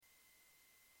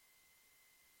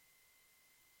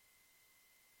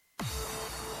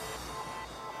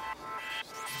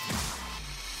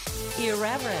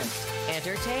Irreverent,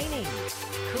 entertaining,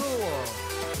 cool.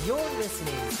 You're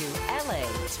listening to LA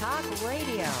Talk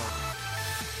Radio.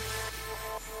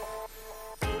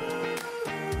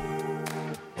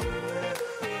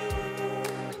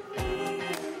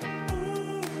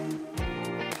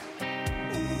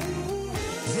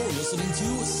 You're listening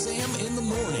to Sam in the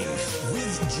Morning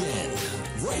with Jen,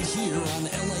 right here on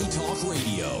LA Talk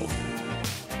Radio.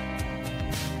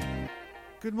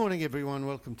 Good morning, everyone.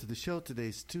 Welcome to the show. Today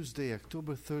is Tuesday,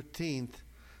 October 13th.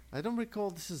 I don't recall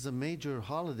this is a major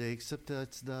holiday, except that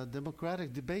it's the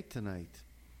Democratic debate tonight.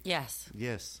 Yes.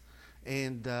 Yes.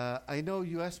 And I know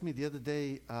you asked me the other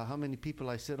day how many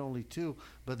people. I said only 2,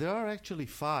 but there are actually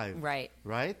 5. Right.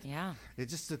 Right? Yeah.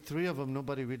 It's just that 3 of them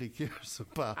nobody really cares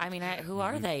about. I mean, who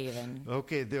are they even?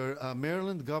 Okay, they're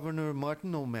Maryland Governor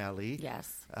Martin O'Malley.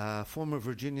 Yes. Former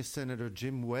Virginia Senator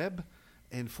Jim Webb.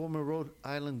 And former Rhode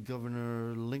Island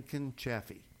Governor Lincoln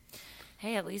Chafee.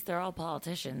 Hey, at least they're all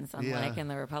politicians, unlike in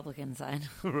the Republican side.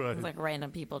 Right. It's like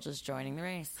random people just joining the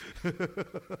race.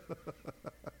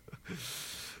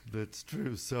 That's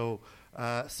true. So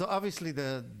obviously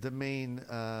the main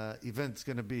event's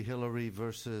going to be Hillary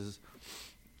versus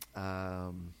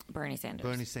Bernie Sanders.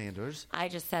 Bernie Sanders. I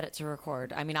just set it to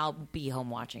record. I mean, I'll be home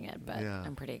watching it, but Yeah.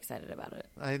 I'm pretty excited about it.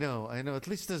 I know. At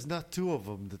least there's not 2 of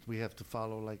them that we have to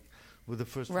follow, like with the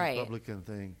first Right. Republican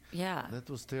thing. Yeah. That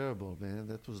was terrible, man.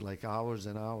 That was like hours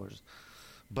and hours.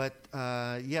 But,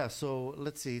 so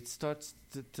let's see. It starts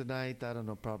tonight, I don't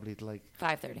know, probably at like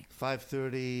 5:30.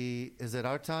 5:30. Is it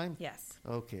our time? Yes.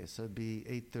 Okay, so it'd be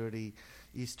 8:30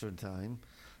 Eastern time.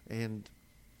 And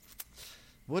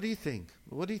what do you think?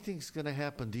 What do you think is going to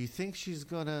happen? Do you think she's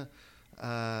going to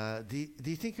do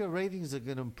you think her ratings are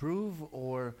going to improve?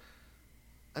 Or,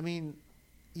 I mean,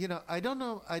 I don't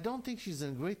know. I don't think she's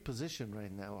in a great position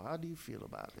right now. How do you feel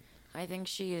about it? I think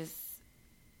she is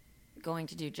going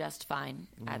to do just fine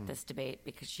at this debate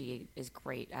because she is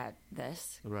great at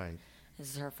this. Right.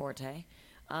 This is her forte.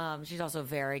 She's also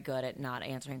very good at not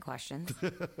answering questions.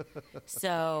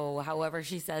 So however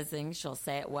she says things, she'll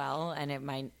say it well, and it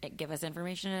might give us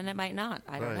information and it might not.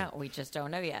 I don't Right. know. We just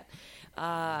don't know yet.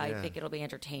 I think it'll be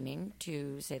entertaining,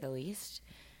 to say the least.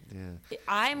 Yeah.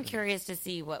 I'm curious to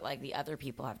see what the other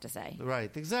people have to say.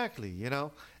 Right, exactly,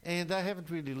 And I haven't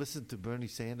really listened to Bernie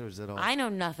Sanders at all. I know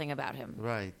nothing about him.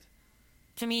 Right.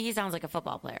 To me, he sounds like a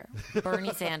football player.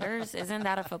 Bernie Sanders, isn't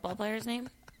that a football player's name?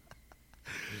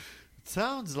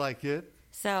 Sounds like it.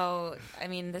 So, I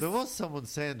mean, this There was someone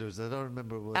Sanders. I don't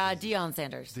remember what. Deion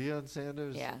Sanders. Deion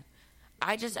Sanders? Yeah.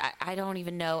 I don't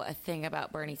even know a thing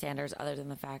about Bernie Sanders other than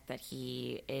the fact that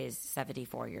he is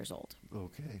 74 years old.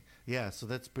 Okay. Yeah, so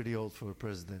that's pretty old for a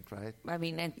president, right? I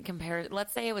mean, and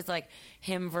let's say it was like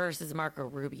him versus Marco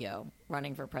Rubio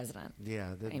running for president.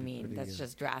 Yeah. I mean, that's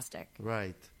just drastic.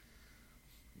 Right.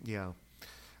 Yeah.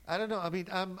 I don't know. I mean,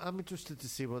 I'm interested to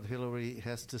see what Hillary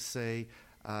has to say.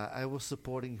 I was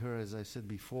supporting her, as I said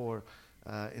before,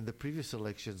 in the previous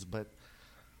elections, but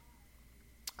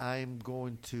I'm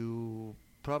going to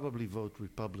probably vote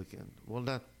Republican. Well,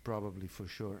 not probably, for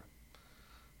sure.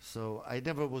 So I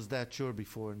never was that sure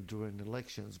before during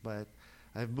elections, but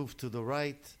I've moved to the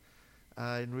right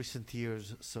in recent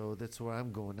years, so that's where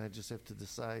I'm going. I just have to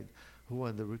decide who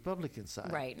on the Republican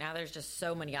side. Right. Now there's just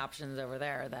so many options over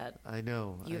there that I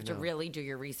know. you have to really do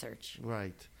your research.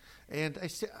 Right. And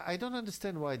I don't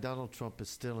understand why Donald Trump is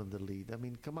still in the lead. I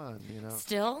mean, come on,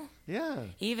 Still? Yeah.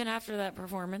 Even after that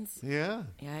performance? Yeah.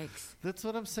 Yikes. That's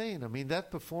what I'm saying. I mean,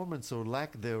 that performance or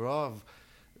lack thereof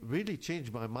really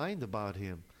changed my mind about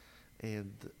him.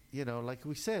 And, like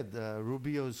we said,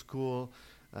 Rubio's cool.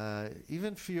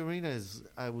 Even Fiorina is,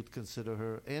 I would consider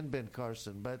her, and Ben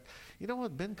Carson. But you know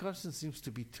what? Ben Carson seems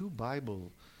to be too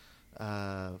Bible.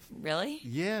 Really?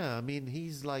 Yeah. I mean,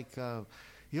 he's like...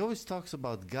 he always talks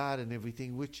about God and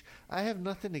everything, which I have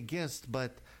nothing against,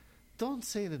 but don't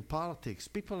say it in politics.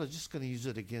 People are just going to use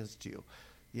it against you,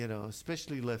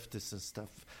 especially leftists and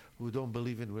stuff who don't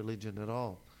believe in religion at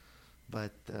all.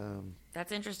 But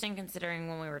that's interesting, considering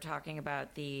when we were talking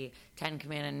about the 10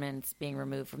 Commandments being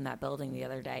removed from that building the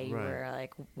other day, you Right. were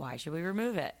like, why should we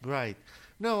remove it? Right.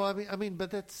 No, I mean,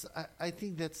 but I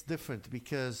think that's different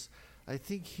because I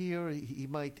think here he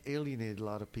might alienate a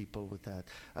lot of people with that.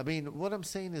 I mean, what I'm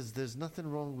saying is there's nothing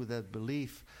wrong with that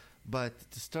belief, but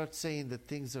to start saying that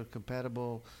things are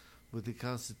compatible with the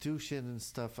Constitution and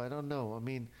stuff, I don't know. I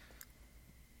mean,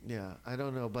 yeah, I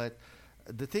don't know. But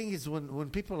the thing is,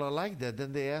 when people are like that,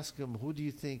 then they ask them, who do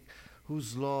you think,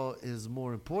 whose law is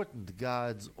more important,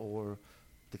 God's or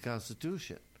the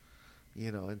Constitution?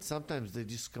 And sometimes they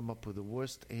just come up with the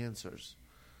worst answers.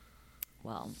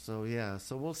 Well, So, yeah,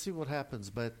 so we'll see what happens.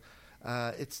 But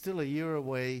it's still a year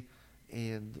away,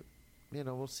 and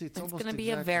we'll see. It's It's almost going to be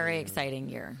a exactly very a year. exciting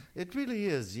year. It really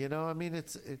is. I mean,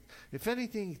 if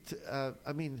anything,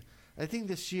 I think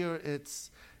this year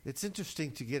it's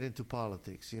interesting to get into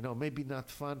politics. Maybe not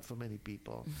fun for many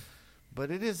people,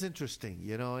 but it is interesting.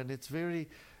 And it's very.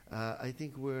 I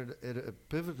think we're at a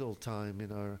pivotal time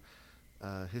in our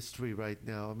history right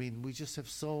now. I mean, we just have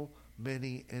so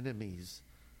many enemies,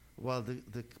 while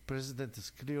the president has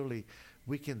clearly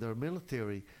weakened our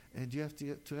military, and you have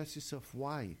to ask yourself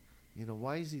why.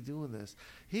 Why is he doing this?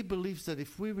 He believes that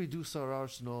if we reduce our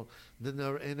arsenal, then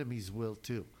our enemies will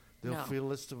too. They'll No. feel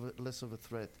less of a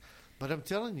threat. But I'm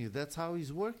telling you, that's how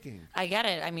he's working. I get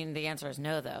it. I mean, the answer is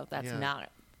no, though. That's Yeah.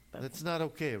 not. That's not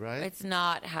okay, right? It's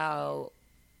not how,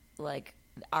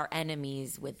 our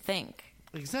enemies would think.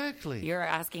 Exactly. You're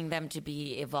asking them to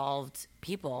be evolved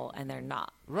people, and they're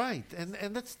not. Right,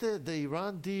 and that's the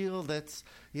Iran deal. That's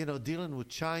dealing with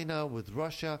China, with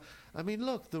Russia. I mean,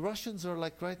 look, the Russians are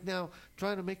right now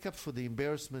trying to make up for the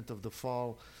embarrassment of the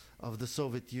fall of the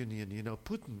Soviet Union.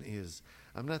 Putin is.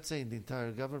 I'm not saying the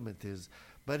entire government is,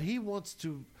 but he wants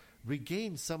to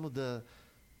regain some of the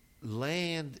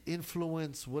land,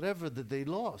 influence, whatever that they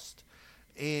lost,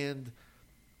 and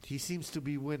he seems to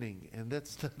be winning, and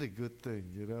that's not a good thing,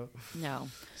 No.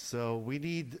 So we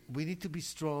need to be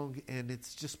strong, and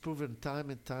it's just proven time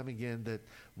and time again that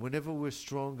whenever we're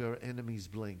strong, our enemies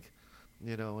blink,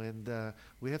 and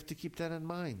we have to keep that in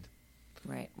mind.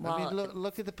 Right. Well, I mean,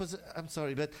 look at the I'm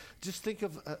sorry, but just think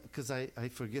of because I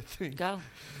forget things. go.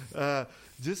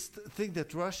 Just think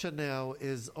that Russia now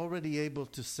is already able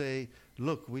to say,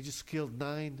 "Look, we just killed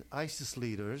 9 ISIS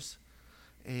leaders,"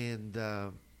 and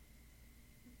that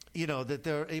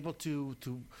they're able to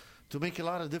make a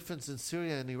lot of difference in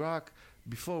Syria and Iraq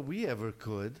before we ever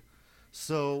could.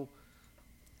 So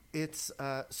it's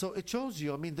so it shows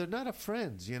you. I mean, they're not our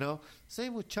friends.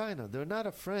 Same with China. They're not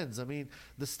our friends. I mean,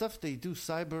 the stuff they do,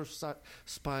 cyber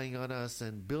spying on us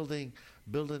and building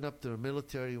up their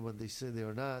military when they say they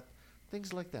are not,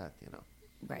 things like that.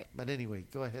 Right. But anyway,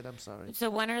 go ahead. I'm sorry. So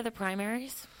when are the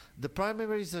primaries? The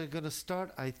primaries are going to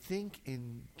start, I think,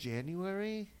 in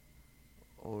January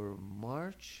or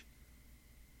March.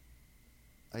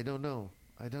 I don't know.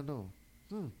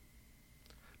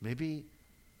 Maybe.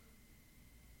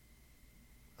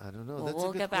 I don't know. Well, That's we'll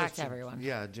a good get back to question. everyone.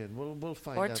 Yeah, Jen, we'll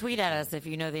find Or out. tweet for at sure. us if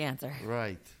you know the answer.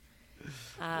 Right.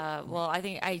 Well, I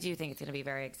do think it's going to be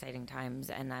very exciting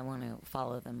times, and I want to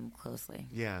follow them closely.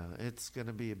 Yeah, it's going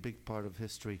to be a big part of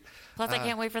history. Plus, I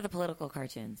can't wait for the political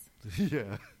cartoons.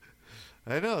 Yeah.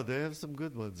 I know. They have some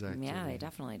good ones, actually. Yeah, they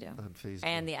definitely do. On Facebook.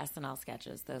 And the SNL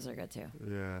sketches; those are good too.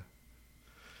 Yeah.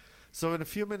 So in a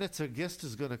few minutes, our guest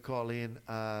is going to call in.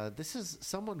 This is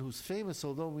someone who's famous,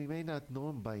 although we may not know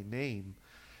him by name.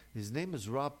 His name is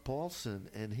Rob Paulson,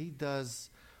 and he does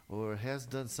or has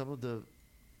done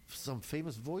some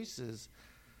famous voices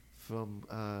from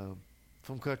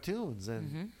cartoons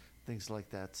and things like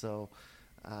that. So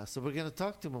we're going to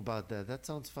talk to him about that. That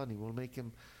sounds funny. We'll make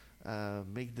him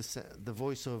make the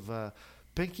voice of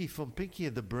Pinky from Pinky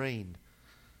and the Brain.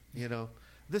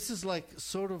 This is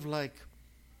sort of like.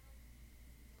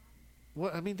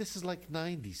 Well, I mean, this is like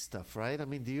 90s stuff, right? I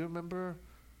mean, do you remember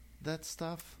that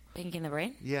stuff? Pinky in the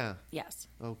Brain? Yeah. Yes.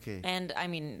 Okay. And I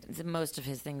mean, most of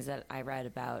his things that I read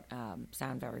about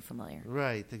sound very familiar.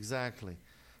 Right, exactly.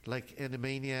 Like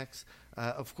Animaniacs.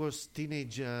 Of course,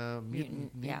 Teenage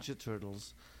Mutant Ninja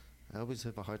Turtles. I always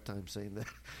have a hard time saying that,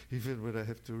 even when I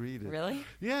have to read it. Really?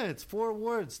 Yeah, it's 4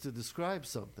 words to describe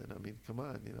something. I mean, come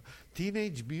on,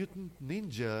 Teenage Mutant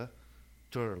Ninja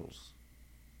Turtles.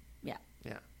 Yeah.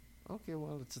 Yeah. Okay,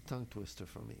 well, it's a tongue twister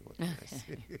for me. What can I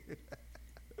say?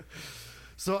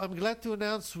 So I'm glad to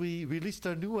announce we released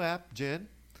our new app, Jen.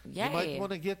 Yay. You might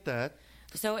want to get that.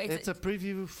 So It's a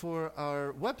preview for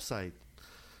our website.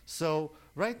 So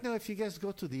right now, if you guys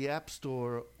go to the App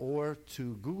Store or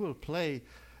to Google Play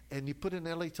and you put in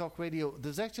LA Talk Radio,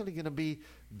 there's actually going to be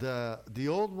the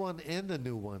old one and the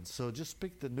new one. So just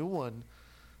pick the new one.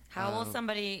 how will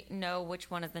somebody know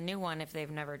which one is the new one if they've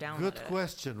never downloaded Good it?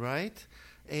 question, right?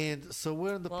 And so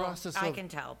we're in the process I of... can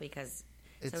tell because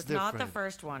It's it's not the different.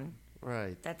 first one.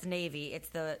 Right. That's navy. It's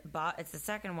the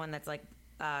second one that's like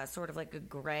sort of like a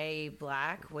gray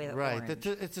black with Right. orange.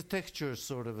 It's a texture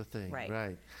sort of a thing. Right.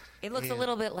 Right. It looks a And-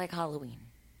 little bit like Halloween.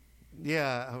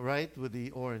 Yeah, right, with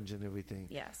the orange and everything.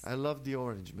 Yes. I love the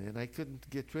orange, man. I couldn't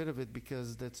get rid of it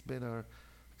because that's been our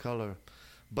color.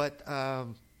 But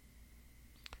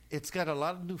it's got a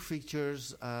lot of new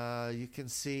features. You can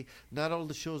see not all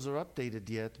the shows are updated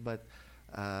yet, but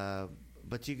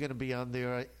you're going to be on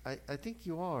there. I think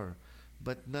you are.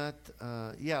 but not,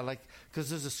 like, because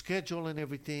there's a schedule and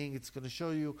everything. It's going to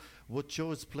show you what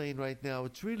show is playing right now.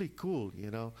 It's really cool,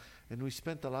 and we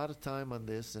spent a lot of time on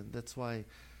this, and that's why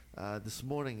this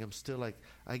morning I'm still like,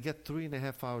 I get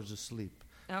 3.5 hours of sleep.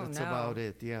 Oh, that's no. about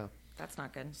it, yeah. That's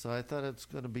not good. So I thought it's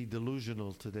going to be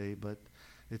delusional today, but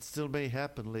it still may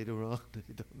happen later on.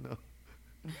 I don't know.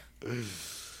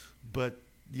 But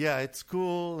yeah, it's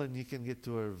cool, and you can get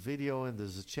to our video, and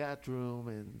there's a chat room,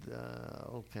 and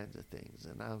all kinds of things,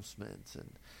 announcements,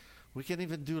 and we can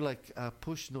even do like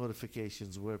push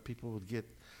notifications where people would get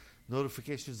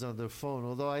notifications on their phone.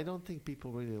 Although I don't think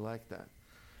people really like that.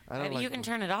 I don't like you can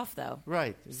turn it off though.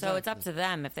 Right. So it's up exactly. to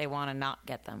them if they want to not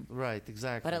get them. Right.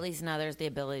 Exactly. But at least now there's the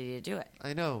ability to do it.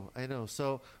 I know.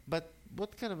 So, but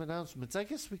what kind of announcements? I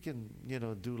guess we can,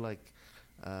 do like,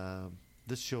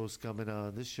 this show's coming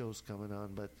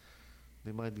on, but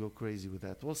they might go crazy with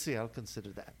that. We'll see. I'll consider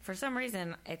that. For some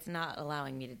reason, it's not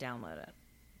allowing me to download it.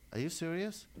 Are you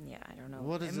serious? Yeah, I don't know.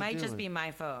 What is it it might just doing? be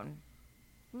my phone.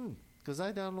 Because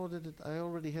I downloaded it. I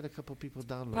already had a couple people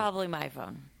download. Probably my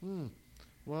phone.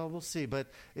 Well, we'll see.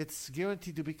 But it's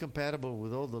guaranteed to be compatible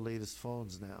with all the latest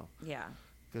phones now. Yeah.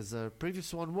 Because our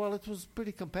previous one, it was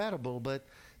pretty compatible, but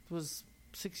it was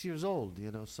 6 years old,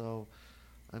 so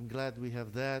I'm glad we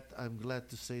have that. I'm glad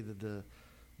to say that the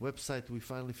website, we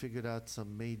finally figured out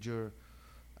some major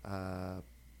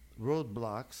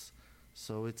roadblocks.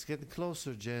 So it's getting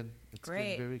closer, Jen. It's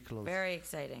Great. getting very close. Very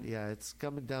exciting. Yeah, it's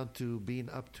coming down to being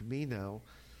up to me now.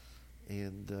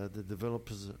 And the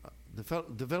developers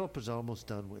are almost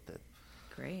done with it.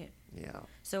 Great. Yeah.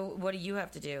 So what do you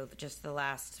have to do? Just the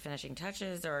last finishing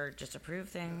touches or just approve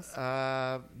things?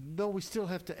 No, we still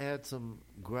have to add some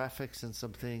graphics and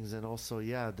some things. And also,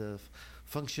 the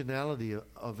functionality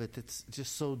of it. It's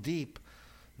just so deep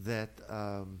that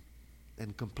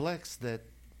and complex that,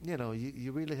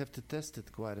 you really have to test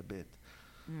it quite a bit.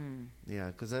 Yeah,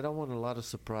 because I don't want a lot of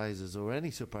surprises or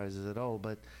any surprises at all.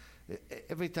 But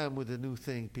every time with a new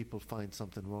thing, people find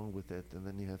something wrong with it, and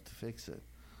then you have to fix it.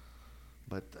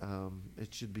 But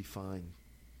it should be fine.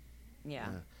 Yeah.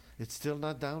 It's still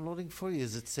not downloading for you?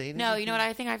 Is it saying No, anything? you know what?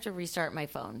 I think I have to restart my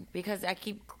phone because I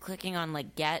keep clicking on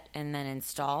like get and then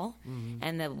install,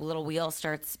 and the little wheel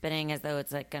starts spinning as though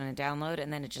it's like going to download,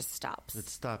 and then it just stops. It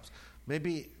stops.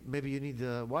 Maybe you need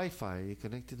the Wi-Fi. Are you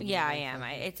connected to Yeah, I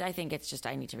Wi-Fi? am. I think it's just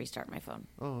I need to restart my phone.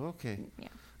 Oh, okay. Yeah.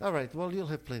 All right. Well, you'll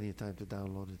have plenty of time to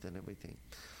download it and everything.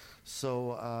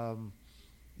 So,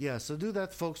 so do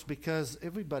that, folks, because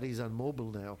everybody's on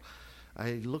mobile now.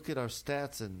 I look at our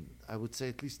stats, and I would say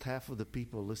at least half of the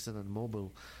people listen on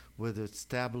mobile, whether it's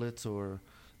tablets or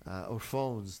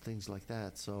phones, things like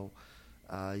that. So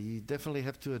you definitely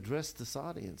have to address this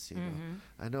audience.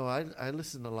 I know I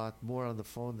listen a lot more on the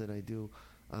phone than I do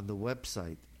on the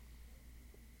website.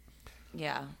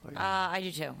 Yeah. I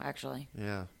do too, actually.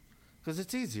 Yeah. Because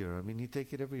it's easier. I mean, you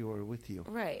take it everywhere with you.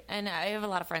 Right. And I have a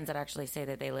lot of friends that actually say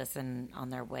that they listen on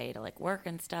their way to like work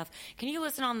and stuff. Can you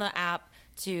listen on the app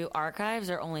to archives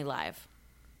or only live?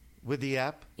 With the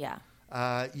app? Yeah.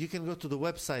 You can go to the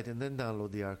website and then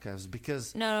download the archives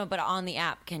because... No, but on the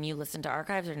app, can you listen to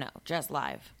archives or no? Just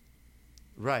live?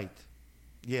 Right.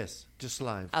 Yes, just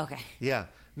live. Okay. Yeah.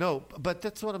 No, but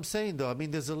that's what I'm saying, though. I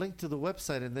mean, there's a link to the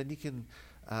website, and then you can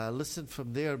listen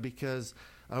from there because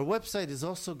our website is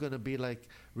also going to be, like,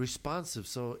 responsive.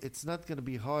 So it's not going to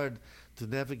be hard to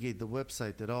navigate the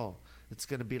website at all. It's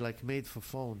going to be, like, made for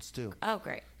phones, too. Oh,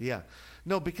 great. Yeah.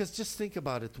 No, because just think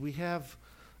about it. We have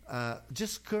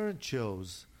just current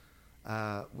shows.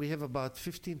 We have about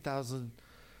 15,000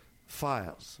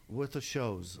 files worth of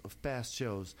shows, of past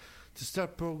shows. To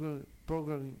start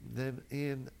programming them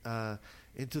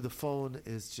into the phone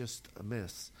is just a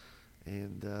mess.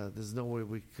 And there's no way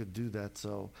we could do that.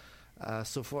 So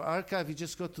for archive, you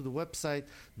just go to the website.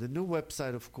 The new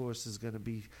website, of course, is going to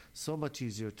be so much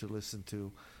easier to listen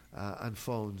to on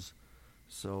phones.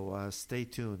 So stay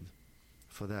tuned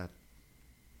for that.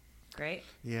 Great.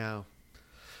 Yeah.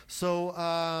 So,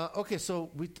 okay, so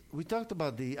we talked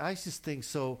about the ISIS thing.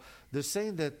 So they're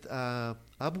saying that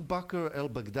Abu Bakr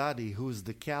al-Baghdadi, who's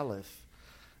the caliph,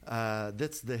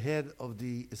 that's the head of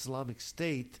the Islamic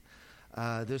State,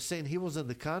 they're saying he was in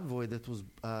the convoy that was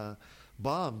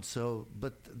bombed. So,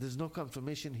 but there's no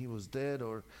confirmation he was dead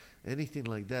or anything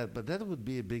like that. But that would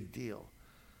be a big deal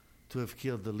to have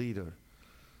killed the leader.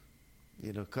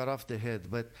 Cut off the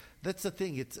head. But that's the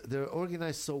thing. They're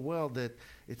organized so well that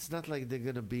it's not like they're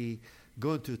going to be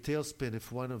going to a tailspin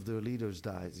if one of their leaders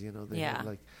dies. They have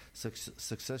like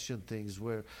succession things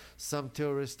where some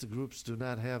terrorist groups do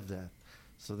not have that.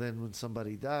 So then when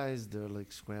somebody dies, they're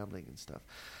like scrambling and stuff.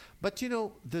 But,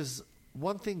 there's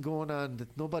one thing going on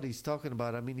that nobody's talking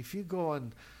about. I mean, if you go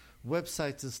on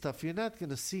websites and stuff, you're not going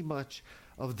to see much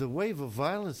of the wave of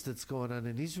violence that's going on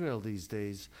in Israel these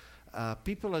days.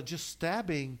 People are just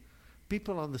stabbing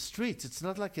people on the streets. It's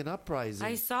not like an uprising.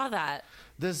 I saw that.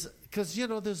 There's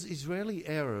Israeli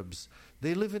Arabs.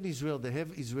 They live in Israel. They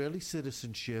have Israeli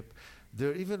citizenship.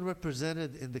 They're even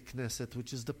represented in the Knesset,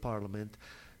 which is the parliament.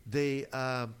 They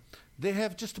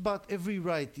have just about every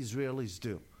right Israelis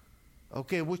do.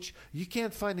 Okay, which you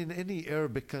can't find in any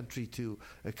Arabic country to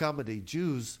accommodate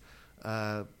Jews,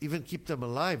 even keep them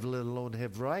alive, let alone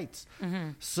have rights.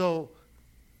 Mm-hmm. So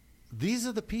these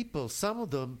are the people. Some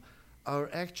of them are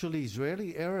actually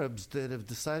Israeli Arabs that have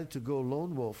decided to go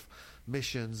lone wolf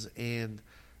missions and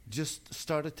just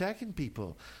start attacking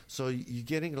people. So you're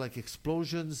getting like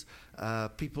explosions,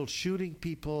 people shooting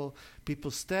people,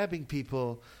 people stabbing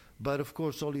people. But of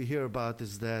course, all you hear about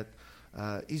is that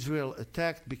Israel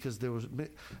attacked because there was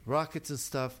rockets and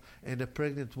stuff, and a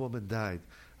pregnant woman died.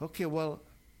 Okay, well,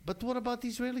 but what about the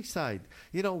Israeli side?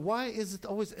 Why is it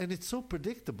always, and it's so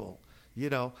predictable.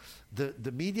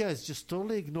 The media is just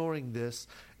totally ignoring this,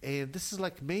 and this is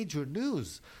like major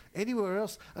news. Anywhere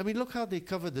else, I mean, look how they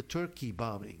cover the Turkey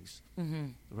bombings,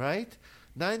 right?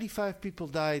 95 people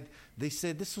died. They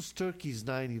said this was Turkey's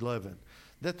 9/11.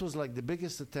 That was like the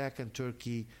biggest attack on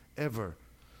Turkey ever.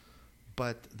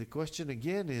 But the question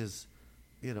again is,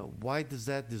 why does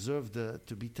that deserve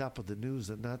to be top of the news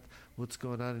and not what's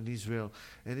going on in Israel?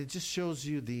 And it just shows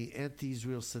you the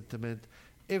anti-Israel sentiment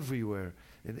everywhere,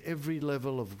 in every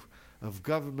level of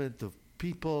government, of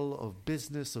people, of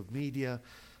business, of media,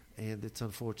 and it's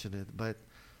unfortunate. But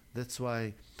that's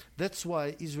why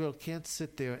Israel can't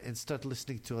sit there and start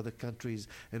listening to other countries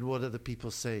and what other people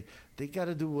say. They got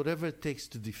to do whatever it takes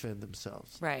to defend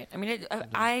themselves. Right. I mean,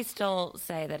 I still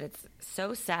say that it's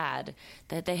so sad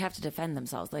that they have to defend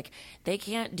themselves. Like, they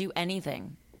can't do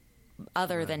anything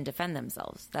other than defend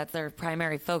themselves. That's their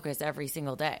primary focus every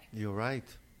single day. You're right.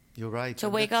 You're right. To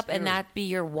wake up and that be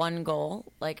your one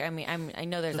goal. Like, I mean, I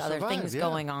know there's other things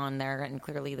going on there, and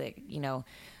clearly they,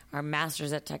 are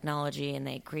masters at technology and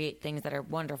they create things that are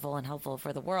wonderful and helpful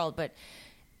for the world. But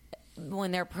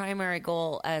when their primary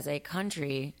goal as a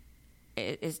country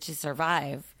is to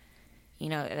survive,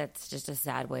 that's just a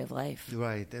sad way of life.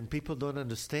 Right. And people don't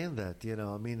understand that,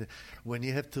 I mean, when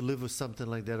you have to live with something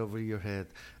like that over your head,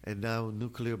 and now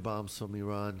nuclear bombs from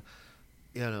Iran,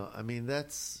 I mean,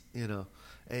 that's,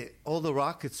 all the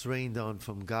rockets rained on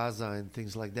from Gaza and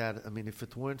things like that. I mean, if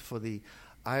it weren't for the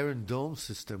Iron Dome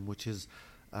system, which is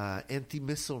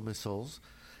anti-missile missiles,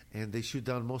 and they shoot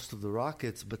down most of the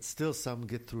rockets, but still some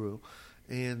get through.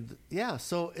 And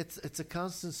so it's a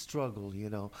constant struggle,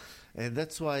 and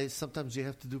that's why sometimes you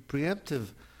have to do preemptive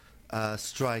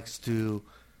strikes to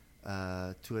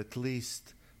at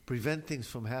least prevent things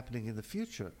from happening in the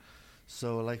future.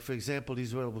 So, like, for example,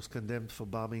 Israel was condemned for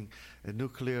bombing a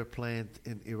nuclear plant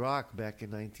in Iraq back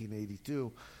in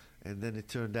 1982. And then it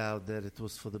turned out that it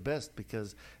was for the best,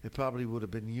 because it probably would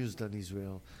have been used on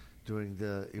Israel during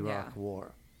the Iraq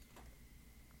War.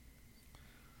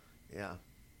 Yeah.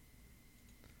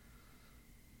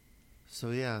 So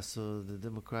the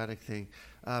Democratic thing.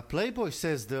 Playboy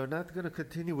says they're not going to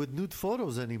continue with nude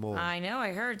photos anymore. I know,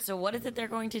 I heard. So what is it they're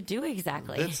going to do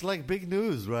exactly? That's like big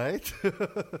news, right?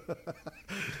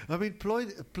 I mean,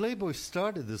 Playboy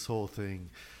started this whole thing.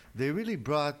 They really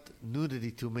brought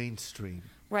nudity to mainstream.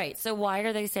 Right. So why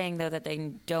are they saying, though, that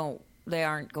they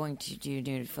aren't going to do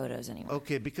nude photos anymore?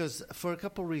 Okay, because for a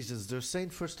couple reasons. They're saying,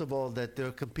 first of all, that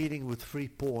they're competing with free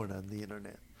porn on the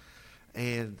internet.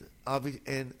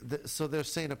 So they're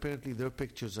saying apparently their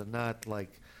pictures are not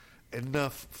like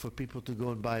enough for people to go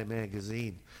and buy a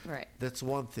magazine. Right. That's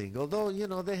one thing. Although,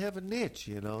 they have a niche,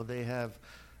 They have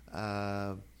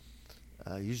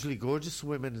usually gorgeous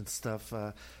women and stuff.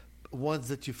 Ones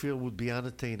that you feel would be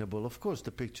unattainable. Of course,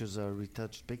 the pictures are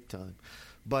retouched big time,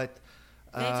 but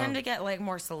they tend to get like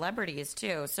more celebrities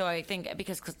too. So I think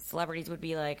because celebrities would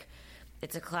be like,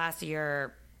 it's a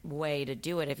classier way to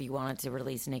do it if you wanted to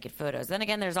release naked photos. Then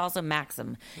again, there's also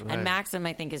Maxim, and Maxim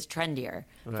I think is trendier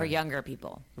for younger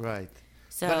people. Right.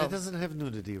 So, but it doesn't have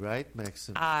nudity, right,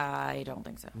 Maxim? I don't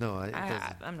think so. No, it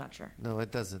doesn't. I'm not sure. No,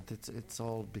 it doesn't. It's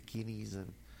all bikinis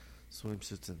and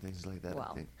swimsuits and things like that.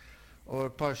 I think.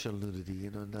 Or partial nudity,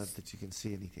 not that you can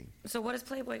see anything. So what is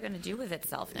Playboy going to do with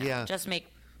itself now? Yeah. Just make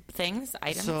things,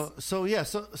 items?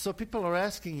 So people are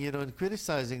asking, and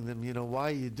criticizing them, why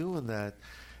are you doing that?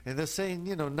 And they're saying,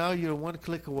 now you're one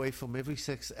click away from every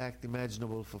sex act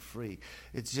imaginable for free.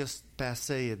 It's just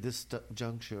passé at this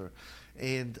juncture.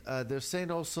 And they're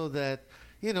saying also that,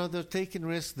 they're taking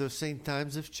risks. They're saying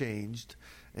times have changed.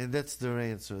 And that's their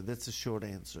answer. That's a short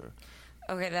answer.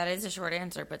 Okay, that is a short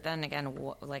answer, but then again,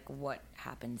 what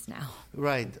happens now?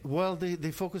 Right. Well,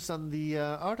 they focus on the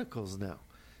articles now.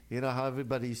 You know how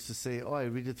everybody used to say, "Oh, I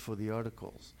read it for the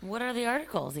articles." What are the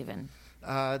articles even?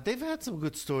 They've had some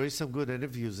good stories, some good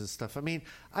interviews and stuff. I mean,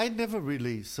 I never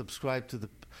really subscribed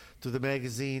to the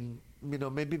magazine. You know,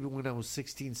 maybe when I was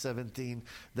 16, 17,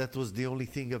 that was the only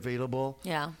thing available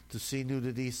to see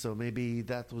nudity. So maybe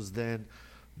that was then.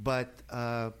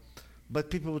 But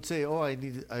people would say, "Oh, I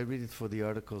read it for the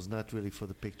articles, not really for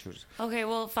the pictures." Okay,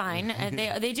 well, fine.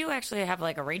 They do actually have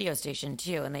like a radio station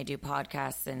too, and they do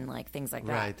podcasts and like things like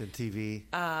that. Right, and TV.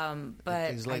 But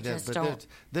things like I that. just But don't.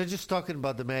 they're just talking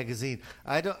about the magazine.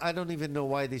 I don't even know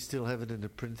why they still have it in a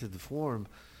printed form.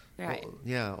 Right.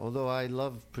 Yeah. Although I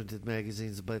love printed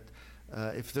magazines, but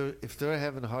if they're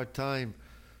having a hard time,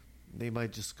 they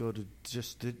might just go to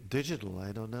just digital.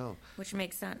 I don't know. Which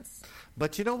makes sense.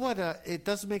 But you know what? It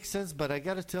does make sense, but I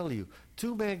got to tell you,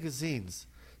 two magazines,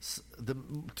 the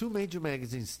two major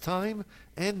magazines, Time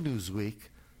and Newsweek,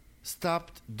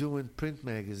 stopped doing print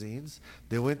magazines.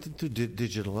 They went into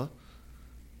digital,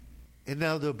 and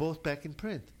now they're both back in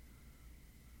print.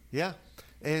 Yeah.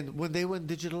 And when they went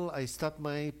digital, I stopped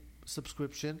my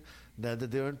subscription. Now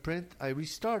that they're in print, I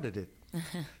restarted it.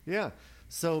 Yeah.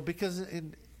 So because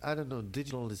I don't know,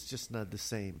 digital is just not the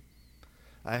same.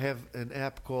 I have an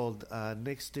app called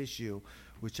Next Issue,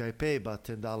 which I pay about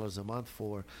 $10 a month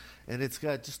for, and it's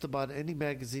got just about any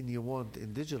magazine you want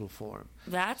in digital form.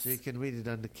 That's so you can read it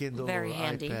on the Kindle very or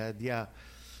handy. iPad. Yeah,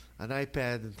 an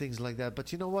iPad and things like that.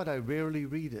 But you know what? I rarely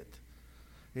read it.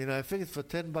 You know, I figured for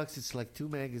 $10 it's like two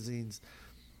magazines,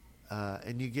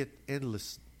 and you get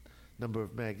endless number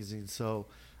of magazines. So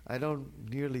I don't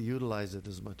nearly utilize it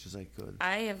as much as I could.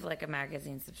 I have like a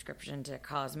magazine subscription to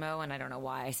Cosmo, and I don't know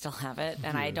why I still have it,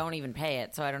 and I don't even pay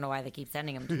it, so I don't know why they keep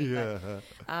sending them to me. Yeah.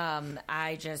 But,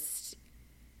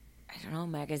 I don't know,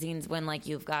 magazines when like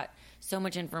you've got so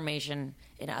much information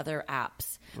in other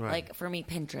apps. Right. Like for me,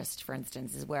 Pinterest, for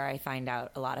instance, is where I find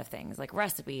out a lot of things, like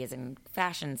recipes and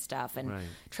fashion stuff and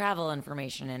travel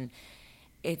information, and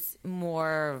it's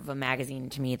more of a magazine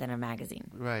to me than a magazine.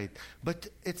 Right. But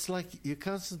it's like you're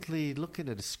constantly looking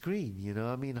at a screen, you know?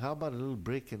 I mean, how about a little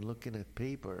break and looking at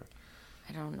paper?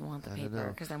 I don't want the paper,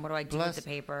 because then what do I do with the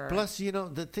paper? Plus, you know,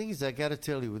 the thing is, I got to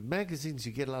tell you, with magazines,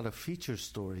 you get a lot of feature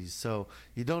stories. So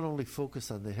you don't only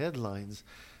focus on the headlines.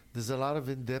 There's a lot of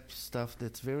in-depth stuff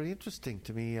that's very interesting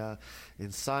to me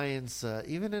in science,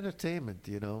 even entertainment,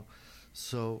 you know?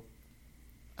 So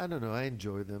I don't know. I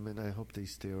enjoy them, and I hope they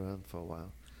stay around for a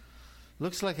while.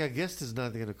 Looks like our guest is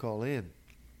not going to call in,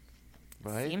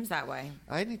 right? Seems that way.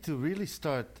 I need to really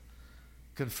start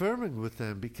confirming with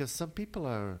them, because some people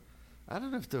are, I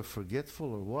don't know if they're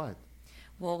forgetful or what.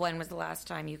 Well, when was the last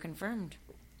time you confirmed?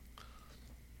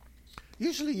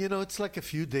 Usually, you know, it's like a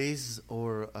few days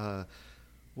or,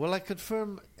 well, I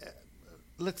confirm,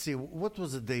 let's see, what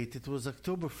was the date? It was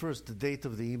October 1st, the date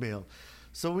of the email.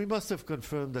 So we must have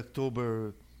confirmed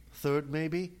October 3rd,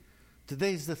 maybe.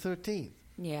 Today's the 13th.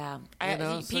 Yeah.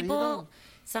 People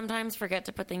sometimes forget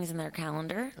to put things in their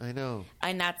calendar. I know.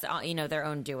 And that's, their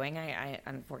own doing. I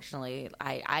unfortunately,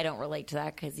 I don't relate to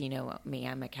that because, you know me,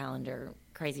 I'm a calendar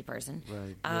crazy person.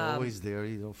 Right. You're always there.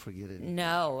 You don't forget it.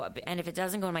 No. And if it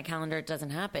doesn't go in my calendar, it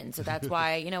doesn't happen. So that's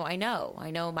why, I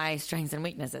know my strengths and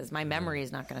weaknesses. My memory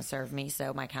is not going to serve me,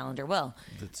 so my calendar will.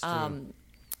 That's true.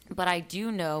 But I do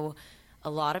know a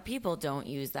lot of people don't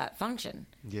use that function.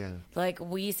 Yeah. Like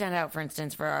we sent out, for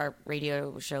instance, for our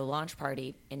radio show launch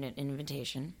party an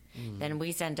invitation. Then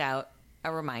we sent out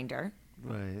a reminder.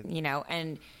 Right.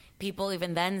 And people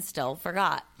even then still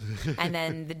forgot. And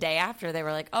then the day after they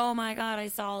were like, oh my God, I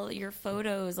saw your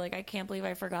photos. Like, I can't believe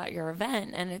I forgot your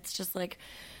event. And it's just like,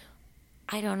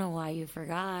 I don't know why you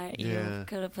forgot. Yeah. You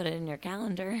could have put it in your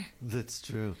calendar. That's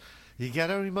true. You got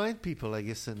to remind people, I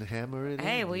guess, and hammer it in.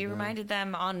 Hey, we reminded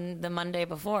them on the Monday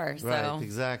before. So. Right,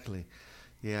 exactly.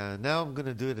 Yeah, now I'm going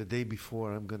to do it a day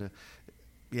before. I'm going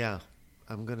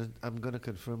to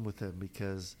confirm with them,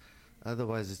 because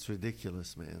otherwise it's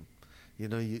ridiculous, man.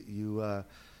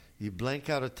 You blank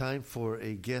out a time for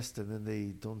a guest and then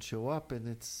they don't show up, and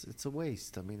it's a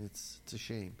waste. I mean, it's a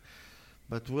shame.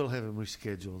 But we'll have him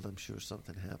rescheduled. I'm sure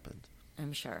something happened.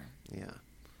 I'm sure. Yeah.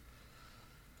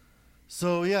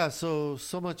 So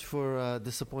much for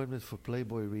disappointment for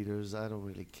Playboy readers. I don't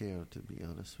really care, to be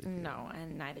honest with you. No,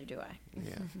 and neither do I.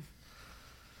 Yeah.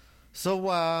 So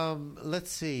let's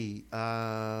see.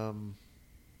 Well,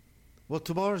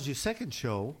 tomorrow's your second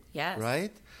show. Yes.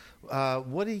 Right?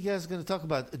 What are you guys going to talk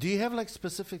about? Do you have like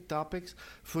specific topics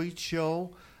for each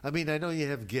show? I mean, I know you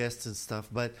have guests and stuff,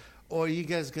 but or are you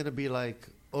guys going to be like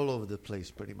all over the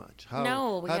place, pretty much. How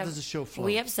does the show flow?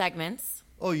 We have segments.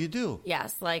 Oh, you do?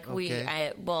 Yes, like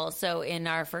okay. So in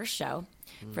our first show,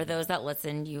 for those that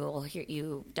listened,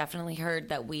 you definitely heard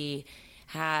that we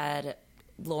had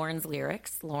Lauren's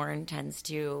lyrics. Lauren tends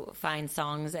to find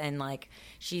songs and like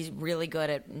she's really good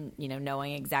at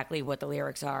knowing exactly what the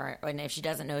lyrics are, and if she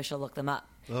doesn't know, she'll look them up.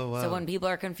 Oh wow! So when people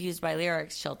are confused by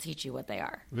lyrics, she'll teach you what they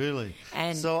are. Really?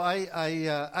 And so I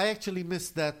actually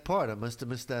missed that part. I must have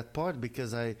missed that part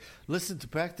because I listened to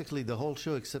practically the whole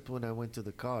show except when I went to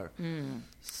the car.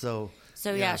 So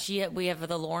we have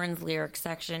the Lauren's lyrics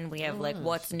section. We have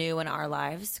what's new in our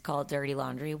lives called Dirty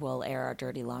Laundry. We'll air our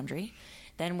dirty laundry.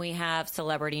 Then we have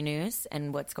celebrity news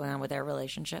and what's going on with their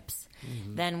relationships.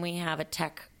 Then we have a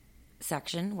tech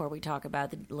section where we talk about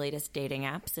the latest dating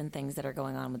apps and things that are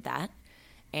going on with that.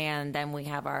 And then we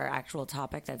have our actual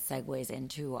topic that segues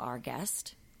into our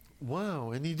guest.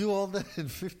 Wow, and you do all that in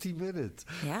 50 minutes.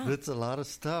 Yeah. That's a lot of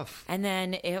stuff. And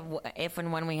then if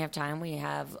and when we have time, we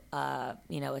have a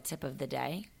tip of the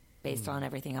day based on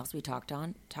everything else we talked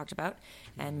about,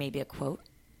 and maybe a quote.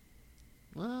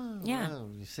 Wow, yeah. Wow.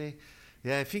 You see?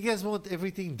 Yeah, if you guys want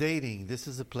everything dating, this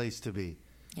is a place to be.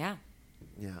 Yeah.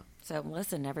 Yeah. So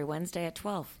listen every Wednesday at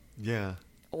 12. Yeah.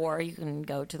 Or you can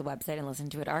go to the website and listen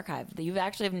to it archived. You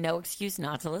actually have no excuse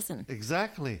not to listen.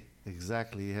 Exactly.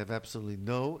 You have absolutely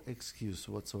no excuse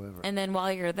whatsoever. And then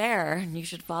while you're there, you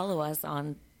should follow us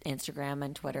on Instagram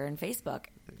and Twitter and Facebook.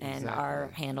 And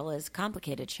our handle is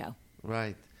Complicated Show.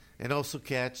 Right. And also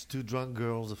catch Two Drunk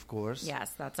Girls, of course.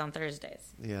 Yes, that's on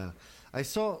Thursdays. Yeah. I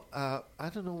saw, I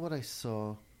don't know what I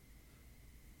saw.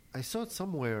 I saw it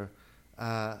somewhere,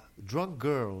 Drunk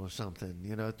Girl or something.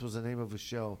 It was the name of a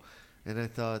show. And I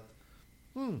thought,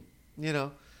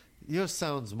 yours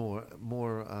sounds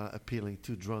more appealing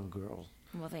to Drunk Girl.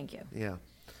 Well, thank you. Yeah.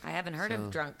 I haven't heard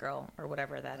of Drunk Girl or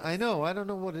whatever that is. I know. I don't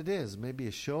know what it is. Maybe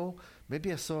a show.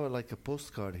 Maybe I saw like a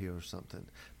postcard here or something.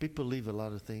 People leave a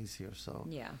lot of things here, so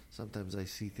yeah. Sometimes I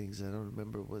see things I don't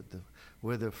remember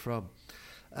where they're from.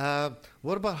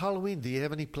 What about Halloween? Do you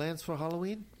have any plans for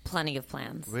Halloween? Plenty of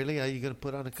plans. Really? Are you going to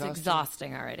put on a costume? It's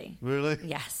exhausting already. Really?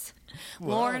 Yes. Wow.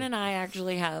 Lauren and I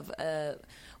actually have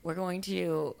we're going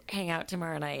to hang out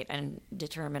tomorrow night and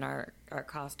determine our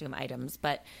costume items.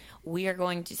 But we are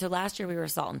going to... So last year we were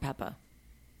Salt and Peppa,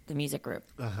 the music group.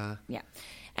 Uh-huh. Yeah.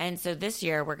 And so this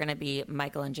year we're going to be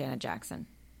Michael and Janet Jackson.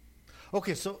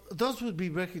 Okay, so those would be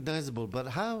recognizable, but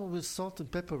how is Salt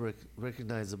and Pepper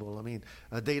recognizable? I mean,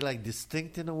 are they like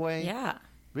distinct in a way? Yeah.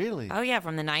 Really? Oh, yeah,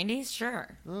 from the 90s?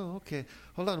 Sure. Oh, okay.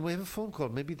 Hold on, we have a phone call.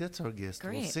 Maybe that's our guest.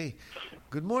 Great. We'll see.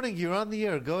 Good morning, you're on the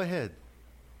air. Go ahead.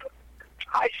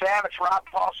 Hi, Sam. It's Rob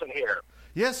Paulson here.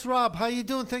 Yes, Rob. How you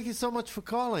doing? Thank you so much for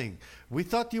calling. We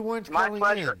thought you weren't My calling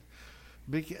pleasure.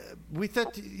 in. We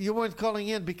thought you weren't calling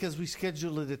in because we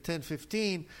scheduled it at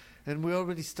 10:15, and we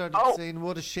already started saying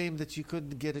what a shame that you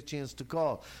couldn't get a chance to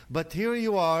call. But here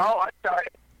you are. Oh, I'm sorry.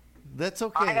 That's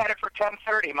okay. I had it for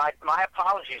 10:30. My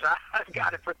apologies. I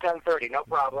got it for 10:30. No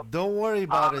problem. Don't worry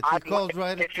about it. You called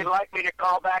right If you'd like me to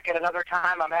call back at another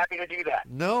time, I'm happy to do that.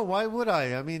 No, why would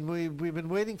I? I mean, we've been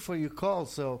waiting for your call,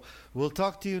 so we'll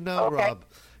talk to you now, Okay. Rob.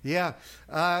 Yeah.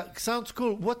 Sounds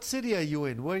cool. What city are you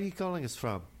in? Where are you calling us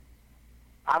from?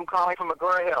 I'm calling from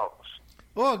Agoura Hills.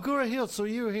 Oh, Agoura Hills. So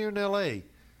you're here in L.A.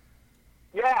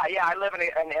 Yeah. I live in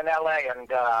L.A.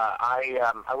 and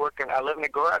I live in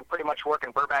Agoura and pretty much work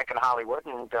in Burbank and Hollywood.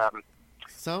 And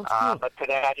sounds cool. But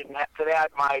today I didn't have. Today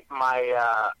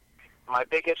my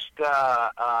biggest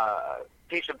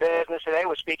piece of business today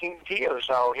was speaking to you.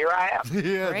 So here I am.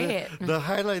 Yeah, Great. the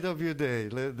highlight of your day.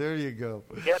 There you go.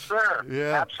 Yes, sir.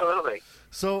 Yeah. Absolutely.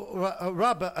 So,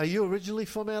 Rob, are you originally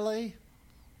from L.A.?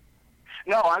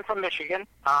 No, I'm from Michigan.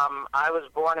 I was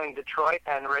born in Detroit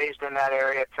and raised in that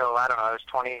area till, I don't know, I was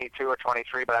 22 or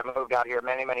 23, but I moved out here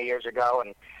many, many years ago,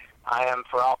 and I am,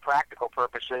 for all practical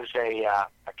purposes, a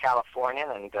Californian,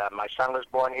 and my son was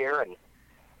born here, and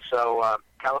so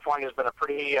California's been a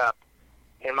pretty,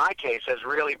 in my case, has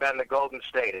really been the Golden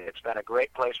State. It's been a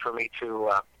great place for me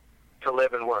to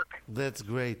live and work. That's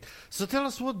great. So tell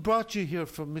us what brought you here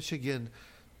from Michigan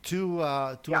to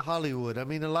Hollywood. I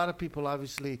mean, a lot of people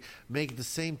obviously make the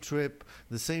same trip,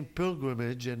 the same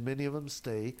pilgrimage, and many of them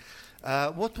stay.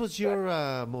 What was your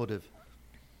motive?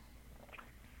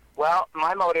 Well,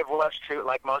 my motive was to,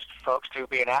 like most folks, to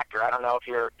be an actor. I don't know if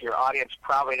your audience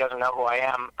probably doesn't know who I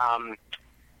am.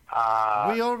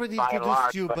 We already by and introduced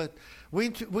large, you, but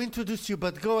we introduced you.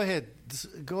 But go ahead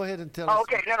and tell us.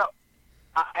 Okay, no.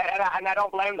 And I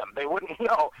don't blame them. They wouldn't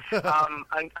know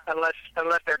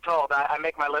unless they're told. I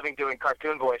make my living doing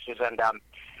cartoon voices, and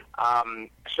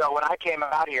so when I came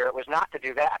out here, it was not to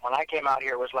do that. When I came out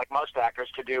here, it was like most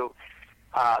actors to do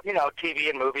TV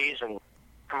and movies and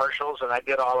commercials, and I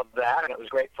did all of that, and it was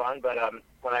great fun. But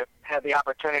when I had the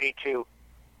opportunity to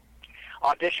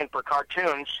audition for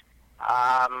cartoons,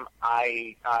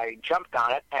 I jumped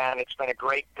on it, and it's been it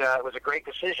was a great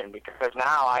decision, because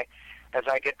now as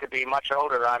I get to be much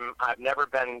older, I've never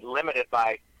been limited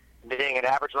by being an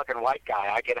average-looking white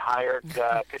guy. I get hired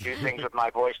to do things with my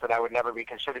voice that I would never be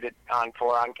considered on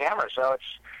camera. So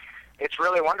it's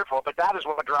really wonderful. But that is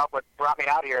what brought me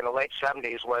out here in the late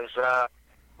 70s, was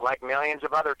like millions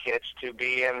of other kids, to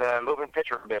be in the moving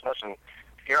picture business, and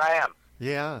here I am.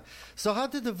 Yeah. So how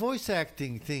did the voice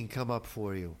acting thing come up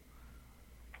for you?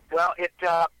 Well,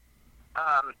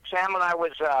 Sam, when I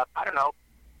was, I don't know,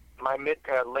 my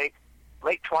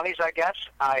late 20s, I guess,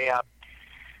 I,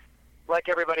 like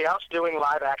everybody else, doing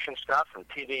live action stuff and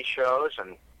TV shows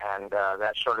and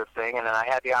that sort of thing. And then I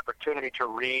had the opportunity to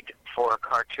read for a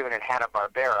cartoon at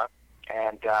Hanna-Barbera,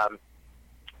 and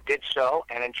did so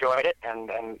and enjoyed it.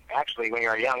 And actually, when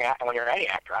you're any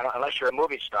actor, unless you're a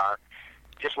movie star,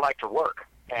 just like to work.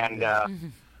 And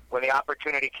when the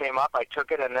opportunity came up, I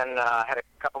took it, and then had a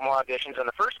couple more auditions. And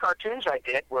the first cartoons I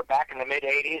did were back in the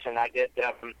mid-'80s, and I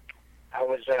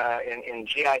was in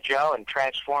G.I. Joe and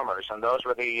Transformers, and those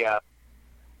were the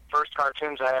first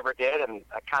cartoons I ever did, and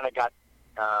I kind of got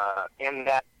in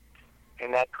that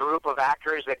group of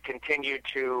actors that continued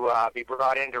to be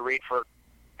brought in to read for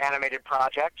animated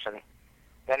projects, and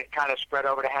then it kind of spread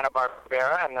over to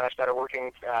Hanna-Barbera, and then I started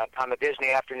working on the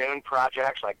Disney afternoon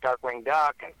projects like Darkwing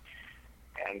Duck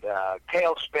and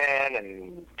Tailspin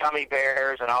and Gummy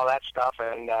Bears and all that stuff,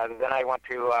 and then I went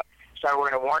to started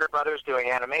working at Warner Brothers doing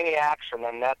Animaniacs, and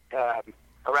then that,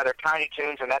 or rather Tiny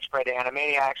Toons, and that spread to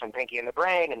Animaniacs and Pinky and the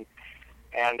Brain,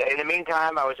 and in the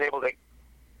meantime I was able to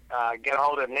get a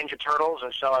hold of Ninja Turtles,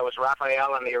 and so I was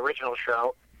Raphael on the original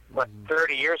show,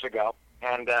 30 years ago,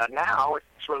 and now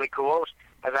it's really cool.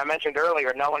 As I mentioned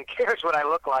earlier, no one cares what I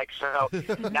look like, so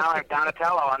now I'm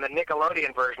Donatello on the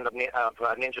Nickelodeon version of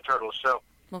Ninja Turtles. So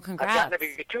well, congrats. I've gotten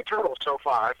to be 2 turtles so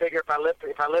far. I figure if I live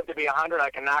to be 100, I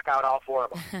can knock out all 4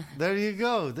 of them. There you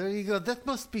go. That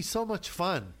must be so much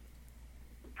fun.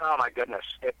 Oh my goodness,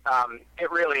 it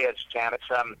really is, Sam. It's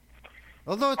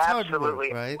although it's hard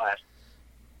work, right? Blessed.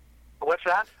 What's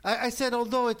that? I said,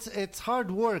 although it's hard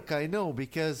work, I know,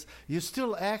 because you're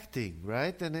still acting,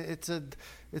 right? And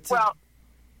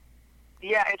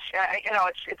yeah,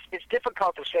 it's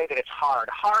difficult to say that it's hard.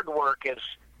 Hard work is,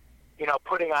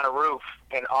 putting on a roof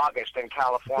in August in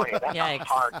California. That's a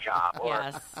hard job. Or,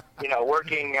 yes.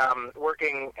 Working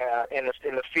in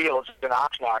the fields in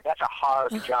Oxnard. That's a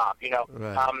hard job.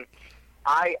 Right.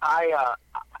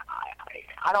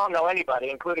 I don't know anybody,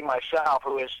 including myself,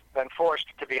 who has been forced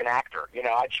to be an actor.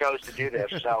 I chose to do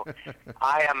this, so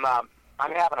I'm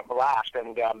having a blast.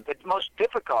 And the most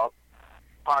difficult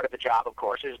part of the job, of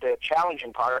course, is the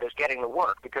challenging part is getting the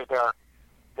work, because there are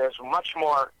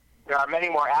many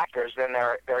more actors than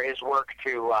there is work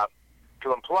to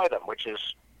employ them, which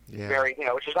is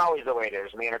which is always the way it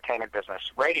is in the entertainment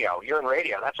business. You're in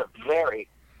radio. That's a very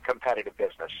competitive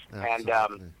business.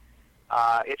 Absolutely. And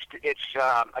it's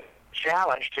a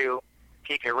challenge to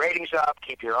keep your ratings up,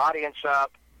 keep your audience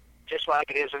up, just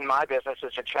like it is in my business.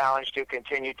 It's a challenge to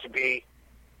continue to be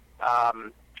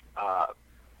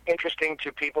interesting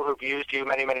to people who've used you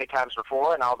many, many times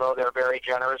before, and although they're very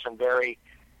generous and very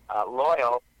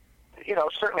loyal,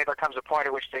 certainly there comes a point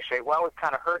at which they say, well, we've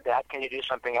kind of heard that. Can you do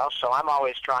something else? So I'm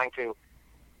always trying to,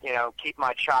 keep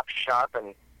my chops sharp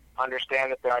and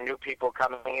understand that there are new people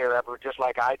coming here just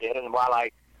like I did, and while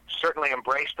I certainly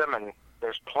embrace them, and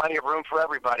there's plenty of room for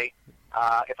everybody,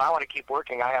 if I want to keep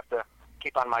working, I have to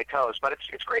keep on my toes. But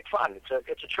it's great fun.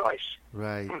 It's a choice.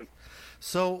 Right.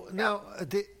 So now,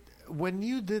 when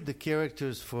you did the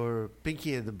characters for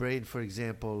Pinky and the Brain, for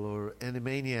example, or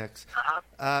Animaniacs,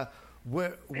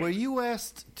 were you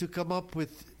asked to come up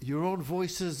with your own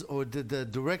voices, or did the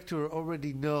director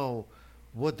already know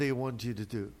what they want you to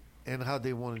do and how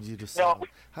they wanted you to sound? No,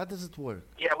 how does it work?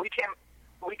 Yeah, we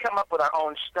come up with our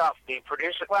own stuff. The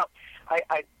producer,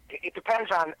 it depends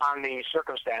on the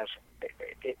circumstance.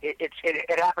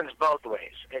 It happens both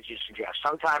ways, as you suggest.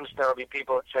 Sometimes there will be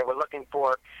people that say, we're looking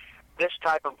for this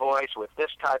type of voice with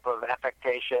this type of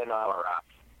affectation, or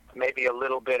maybe a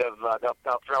little bit of,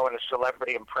 they'll throw in a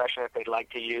celebrity impression that they'd like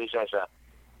to use as a,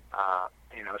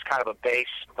 it's kind of a base.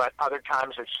 But other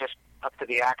times it's just up to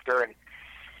the actor, and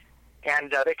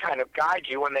they kind of guide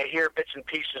you when they hear bits and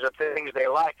pieces of things they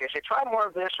like. They say, try more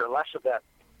of this or less of that,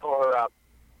 or,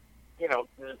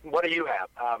 what do you have?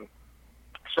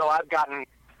 So I've gotten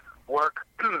work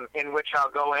in which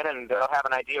I'll go in and they'll have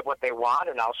an idea of what they want,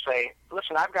 and I'll say,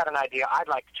 listen, I've got an idea I'd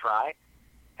like to try,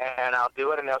 and I'll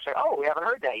do it, and they'll say, "Oh, we haven't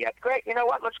heard that yet. Great, you know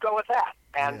what? Let's go with that."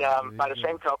 And by the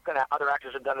same token, other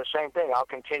actors have done the same thing. I'll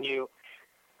continue.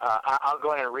 I'll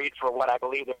go in and read for what I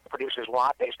believe the producers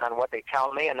want based on what they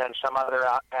tell me, and then some other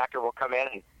actor will come in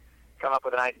and come up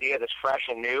with an idea that's fresh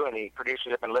and new, and the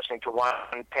producers have been listening to one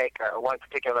take or one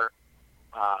particular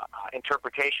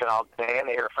interpretation all day, and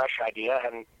they hear a fresh idea,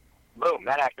 and boom,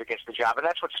 that actor gets the job. And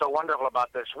that's what's so wonderful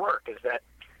about this work, is that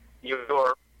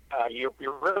you're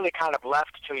really kind of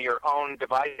left to your own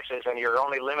devices, and you're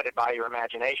only limited by your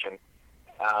imagination,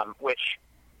 which,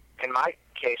 in my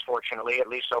case, fortunately, at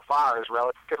least so far, is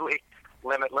relatively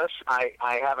limitless. I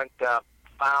haven't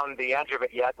found the edge of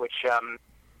it yet, which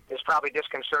is probably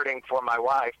disconcerting for my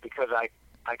wife, because I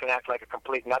can act like a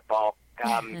complete nutball,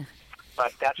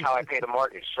 but that's how I pay the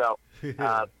mortgage. So,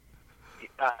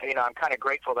 I'm kind of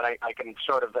grateful that I can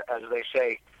sort of, as they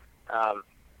say,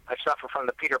 I suffer from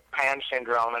the Peter Pan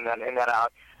syndrome, and then in that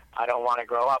I don't want to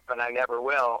grow up, and I never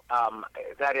will.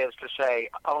 That is to say,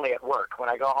 only at work. When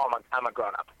I go home, I'm a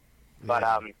grown-up. But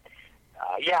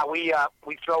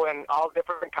we throw in all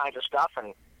different kinds of stuff,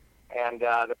 and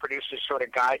the producers sort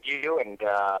of guide you. And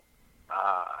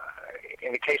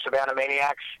in the case of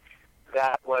Animaniacs,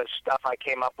 that was stuff I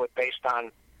came up with based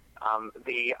on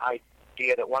the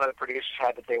idea that one of the producers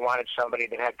had, that they wanted somebody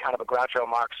that had kind of a Groucho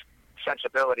Marx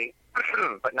sensibility,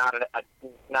 but not a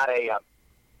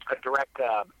direct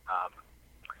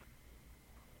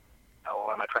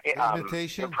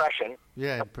imitation? Impression.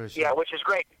 Yeah, impression. Yeah, which is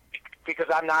great, because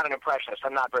I'm not an impressionist.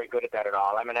 I'm not very good at that at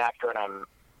all. I'm an actor, and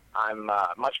I'm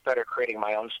much better creating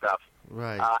my own stuff.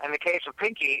 Right. In the case of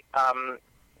Pinky,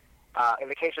 in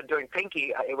the case of doing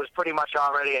Pinky, it was pretty much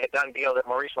already a done deal that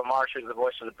Maurice LaMarche, who's the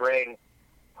voice of the Brain,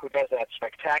 who does that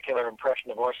spectacular impression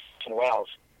of Orson Welles,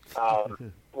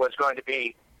 was going to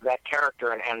be that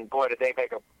character, and boy, did they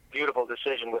make a beautiful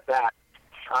decision with that.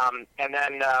 And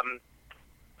then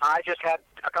I just had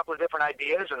a couple of different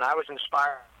ideas, and I was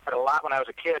inspired a lot when I was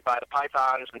a kid by the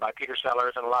Pythons and by Peter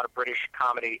Sellers and a lot of British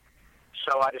comedy.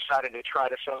 So I decided to try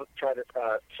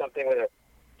something with a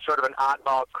sort of an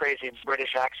oddball, crazy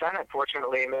British accent.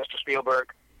 Unfortunately, Mr.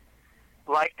 Spielberg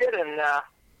liked it,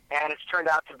 and it's turned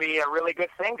out to be a really good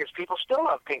thing, because people still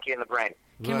love Pinky and the Brain.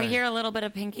 Can we hear a little bit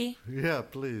of Pinky? Yeah,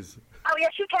 please. Oh,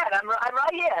 yes, you can. I'm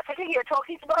right here, sitting here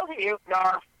talking to both of you.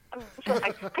 No,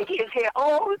 Pinky is here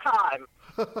all the time.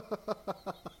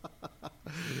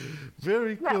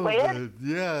 Very cool. Good.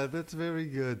 Yeah, that's very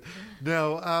good.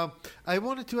 Now, I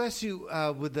wanted to ask you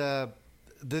with the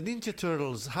Ninja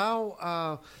Turtles,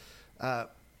 how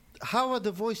are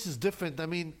the voices different? I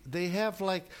mean, they have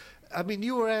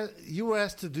you were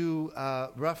asked to do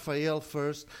Raphael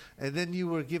first, and then you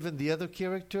were given the other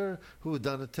character, who,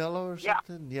 Donatello or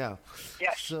something. Yeah.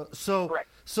 Yes. Correct.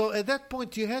 So at that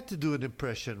point, you had to do an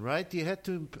impression, right? You had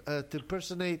to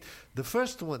impersonate the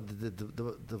first one,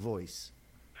 the voice.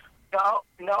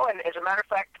 No, and as a matter of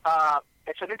fact,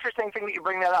 it's an interesting thing that you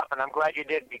bring that up, and I'm glad you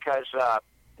did, because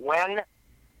when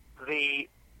the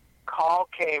call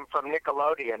came from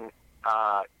Nickelodeon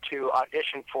to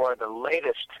audition for the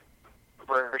latest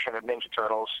version of Ninja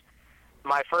Turtles,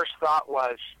 my first thought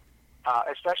was,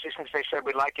 especially since they said,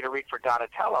 we'd like you to read for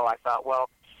Donatello, I thought, well,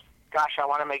 gosh, I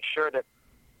want to make sure that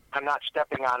I'm not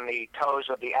stepping on the toes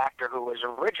of the actor who was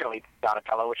originally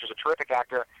Donatello, which is a terrific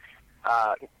actor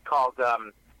called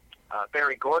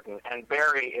Barry Gordon. And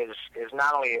Barry is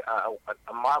not only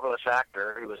a marvelous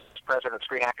actor, he was president of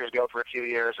Screen Actors Guild for a few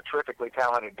years, a terrifically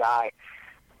talented guy,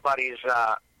 but he's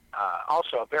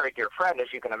also a very dear friend, as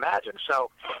you can imagine.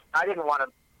 So I didn't want to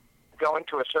go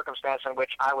into a circumstance in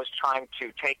which I was trying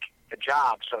to take the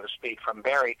job, so to speak, from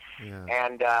Barry. Yeah.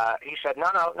 And he said, no,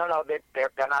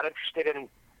 they're not interested in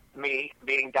me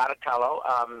being Donatello.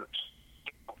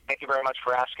 Thank you very much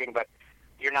for asking, but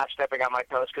you're not stepping on my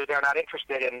toes, because they're not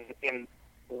interested in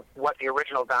what the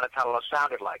original Donatello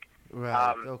sounded like.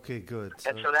 Right. Okay, good.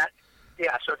 And so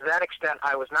to that extent,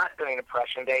 I was not doing an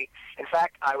impression. In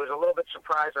fact, I was a little bit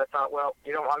surprised. I thought, well,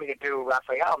 you don't want me to do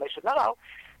Raphael? And they said, no.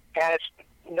 And it's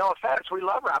no offense, we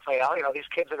love Raphael. You know, these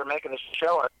kids that are making this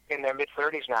show are in their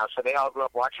mid-30s now, so they all grew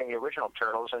up watching the original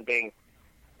Turtles and being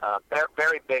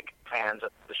very big fans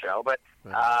of the show. But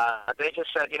they just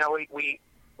said, we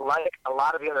like a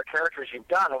lot of the other characters you've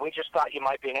done, and we just thought you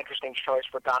might be an interesting choice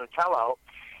for Donatello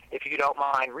if you don't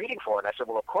mind reading for it. And I said,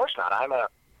 well, of course not. I'm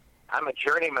a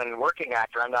journeyman working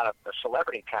actor. I'm not a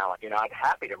celebrity talent. I'm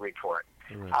happy to read for it.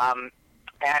 Right.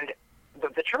 And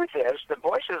the truth is, the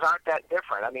voices aren't that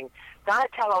different. I mean,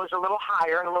 Donatello is a little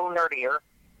higher and a little nerdier.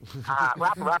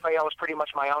 Raphael is pretty much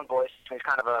my own voice. He's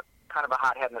kind of a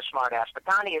hothead and a smart ass. But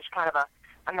Donnie is kind of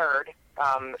a nerd.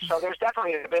 So there's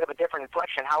definitely a bit of a different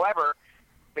inflection. However,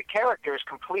 the character is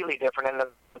completely different. And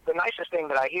the nicest thing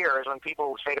that I hear is when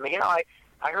people say to me, I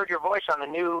heard your voice on the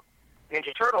new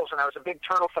Ninja Turtles, and I was a big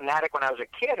Turtle fanatic when I was a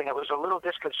kid, and it was a little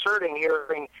disconcerting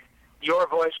hearing your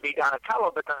voice be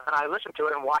Donatello, but then I listened to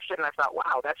it and watched it, and I thought,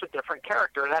 wow, that's a different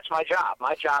character, and that's my job.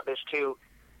 My job is to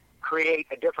create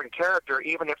a different character,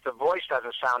 even if the voice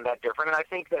doesn't sound that different. And I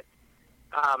think that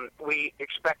we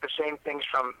expect the same things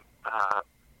from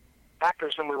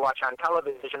actors whom we watch on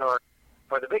television or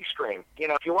the big screen.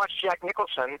 If you watch Jack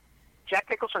Nicholson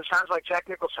sounds like Jack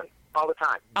Nicholson all the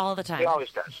time. All the time. He always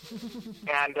does.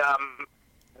 And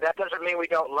that doesn't mean we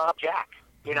don't love Jack.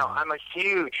 I'm a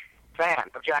huge fan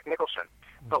of Jack Nicholson.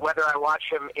 But whether I watch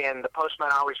him in The Postman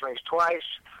Always Rings Twice,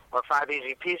 or Five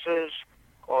Easy Pieces,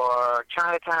 or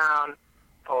Chinatown,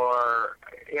 or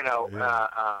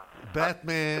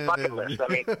Batman, bucket list. I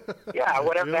mean,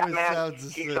 whatever. Batman,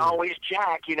 he's always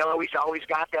Jack. He's always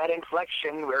got that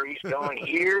inflection where he's going,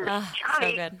 "Here's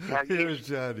Johnny." So good. Here's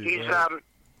Johnny. He's right.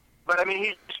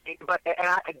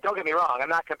 Don't get me wrong. I'm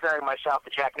not comparing myself to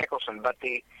Jack Nicholson, but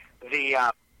the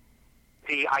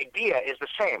idea is the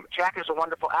same. Jack is a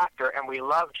wonderful actor, and we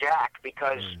love Jack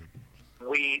because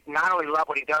we not only love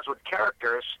what he does with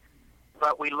characters,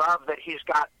 but we love that he's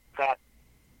got that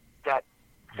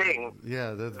thing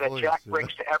that voice, Jack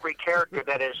brings to every character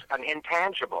that is an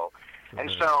intangible.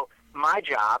 And so my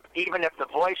job, even if the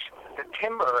voice, the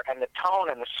timbre and the tone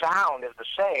and the sound is the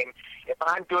same, if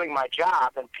I'm doing my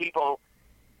job, then people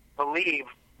believe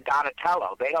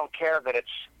Donatello. They don't care that it's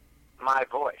my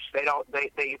voice. They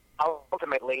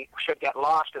ultimately should get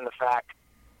lost in the fact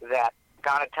that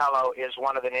Donatello is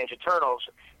one of the Ninja Turtles,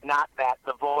 not that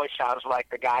the voice sounds like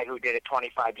the guy who did it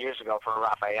 25 years ago for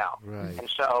Raphael. Right. And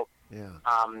so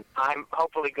I'm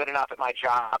hopefully good enough at my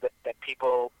job that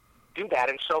people do that.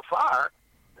 And so far,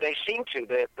 they seem to.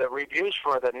 The reviews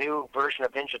for the new version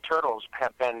of Ninja Turtles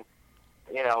have been,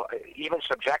 even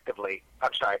objectively,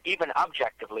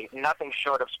 nothing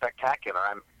short of spectacular.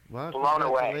 I'm blown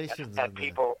away at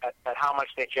people, at how much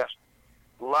they just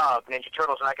love Ninja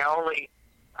Turtles. And I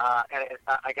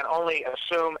can only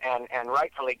assume and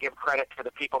rightfully give credit to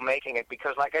the people making it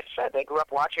because, like I said, they grew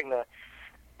up watching the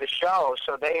show,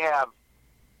 so they have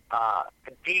a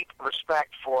deep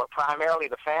respect for primarily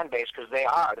the fan base because they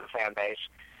are the fan base,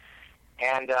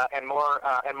 and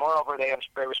moreover they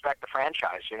respect the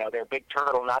franchise. They're big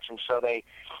turtle nuts, and so they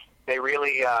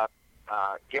really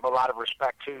give a lot of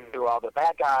respect to all the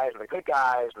bad guys and the good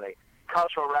guys and the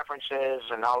cultural references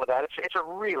and all of that. It's a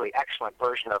really excellent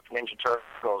version of Ninja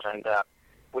Turtles, and the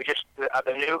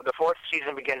fourth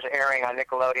season begins airing on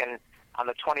Nickelodeon on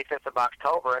the 25th of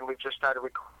October, and we've just started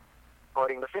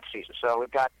recording the fifth season. So we've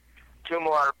got 2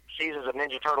 more seasons of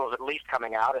Ninja Turtles at least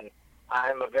coming out, and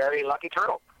I'm a very lucky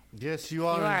turtle. Yes, you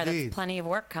are. You are. Indeed. There's plenty of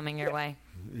work coming your way.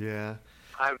 Yeah.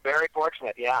 I'm very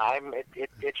fortunate. Yeah,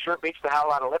 it sure beats the hell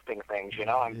out of lifting things.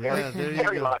 I'm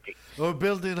very lucky. Or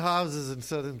building houses in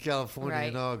Southern California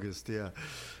in August. Yeah.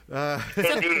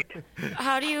 Indeed.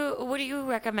 What do you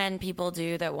recommend people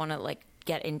do that want to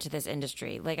get into this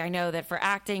industry? I know that for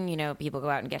acting, people go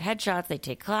out and get headshots, they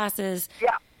take classes.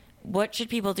 Yeah. What should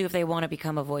people do if they want to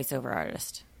become a voiceover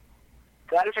artist?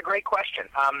 That is a great question.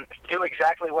 Do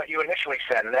exactly what you initially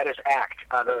said, and that is act.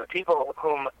 The people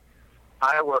whom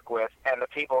I work with and the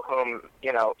people whom,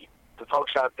 the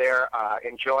folks out there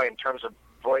enjoy in terms of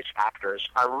voice actors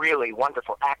are really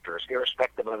wonderful actors,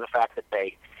 irrespective of the fact that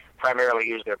they primarily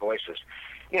use their voices.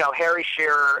 Harry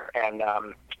Shearer and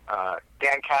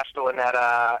Dan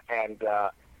Castellaneta and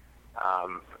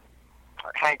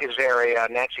Hank Azaria,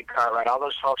 Nancy Cartwright, all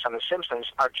those folks on The Simpsons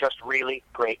are just really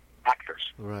great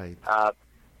actors. Right.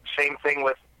 Same thing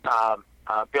with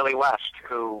Billy West,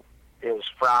 who is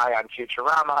Fry on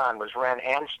Futurama and was Ren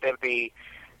and Stimpy,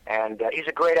 and he's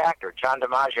a great actor. John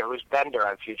DiMaggio, who's Bender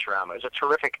on Futurama, is a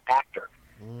terrific actor.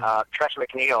 Tress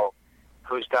MacNeille,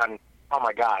 who's done, oh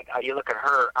my God, you look at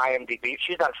her IMDb,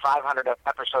 she's done 500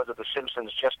 episodes of The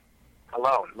Simpsons just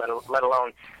alone, let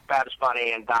alone Babs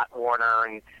Bunny and Dot Warner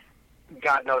and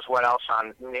God knows what else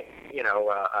on,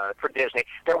 for Disney.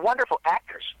 They're wonderful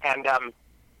actors, and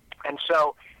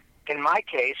so in my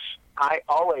case, I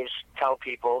always tell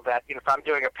people that if I'm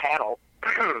doing a panel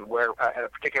where at a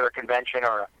particular convention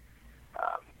or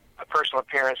a personal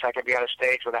appearance, I could be on a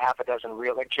stage with a half a dozen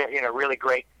really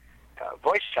great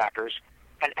voice actors,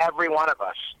 and every one of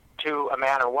us, to a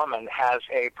man or woman, has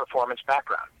a performance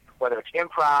background, whether it's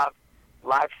improv,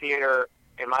 live theater.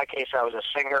 In my case, I was a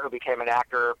singer who became an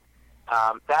actor.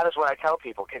 That is what I tell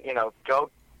people.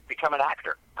 Go become an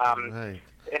actor. Right.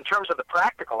 In terms of the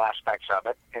practical aspects of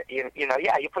it,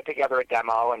 you put together a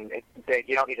demo, and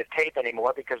you don't need a tape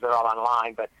anymore because they're all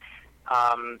online. But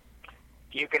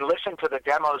you can listen to the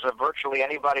demos of virtually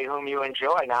anybody whom you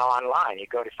enjoy now online. You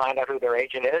go to find out who their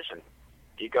agent is, and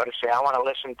you go to say, I want to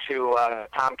listen to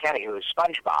Tom Kenny, who is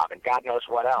SpongeBob, and God knows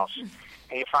what else.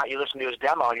 And you listen to his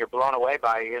demo, and you're blown away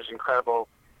by his incredible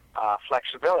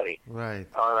flexibility. Right.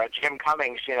 Or Jim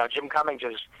Cummings. Jim Cummings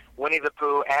is Winnie the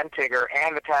Pooh and Tigger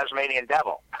and the Tasmanian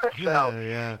Devil.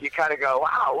 So you kind of go,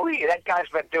 wow, that guy's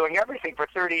been doing everything for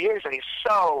 30 years, and he's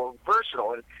so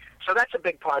versatile. And so that's a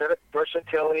big part of it,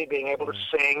 versatility, being able to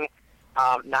sing,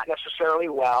 not necessarily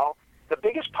well. The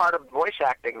biggest part of voice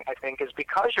acting, I think, is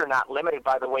because you're not limited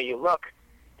by the way you look,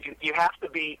 you have to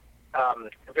be,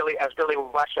 as Billy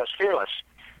West says, fearless.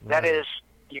 That is,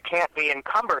 you can't be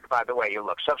encumbered by the way you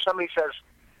look. So if somebody says,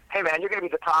 hey, man, you're going to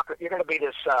be you're going to be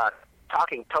this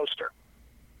talking toaster.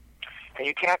 And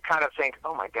you can't kind of think,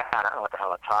 oh, my God, I don't know what the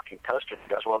hell a talking toaster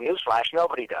does. Well, newsflash,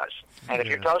 nobody does. And if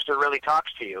your toaster really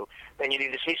talks to you, then you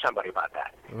need to see somebody about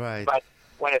that. Right. But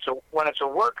when it's a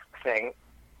work thing,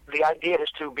 the idea is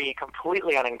to be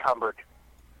completely unencumbered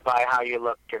by how you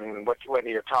look and whether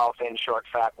you're tall, thin, short,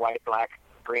 fat, white, black,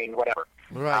 green, whatever.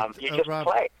 Right. You just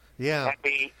play. Yeah. And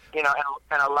be, and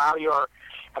allow your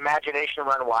imagination to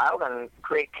run wild and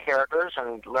create characters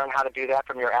and learn how to do that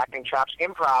from your acting chops.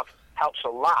 Improv helps a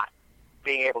lot.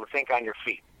 Being able to think on your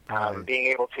feet, being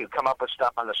able to come up with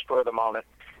stuff on the spur of the moment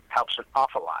helps an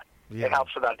awful lot. Yeah. It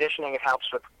helps with auditioning. It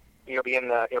helps with you're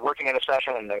working in a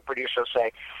session and the producer will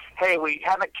say, "Hey, we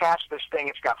haven't cast this thing.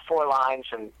 It's got 4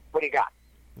 lines, and what do you got?"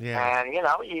 Yeah. And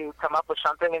you come up with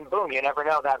something, and boom, you never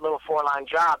know, that little 4-line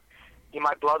job, you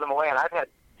might blow them away. And I've had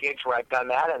gigs where I've done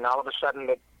that, and all of a sudden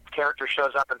the character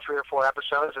shows up in 3 or 4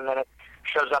 episodes, and then it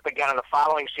shows up again in the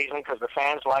following season because the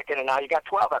fans like it, and now you got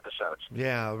 12 episodes.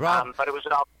 Yeah, Rob. But it was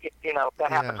all,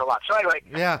 that happens a lot. So anyway,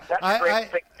 that's a great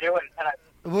thing to do.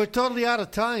 We're totally out of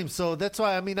time, so that's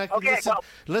why, I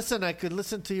could I could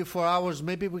listen to you for hours.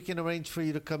 Maybe we can arrange for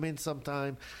you to come in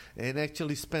sometime and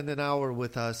actually spend an hour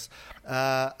with us.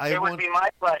 It would be my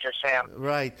pleasure, Sam.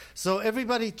 Right. So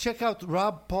everybody check out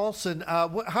Rob Paulsen.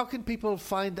 How can people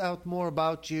find out more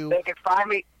about you? They can find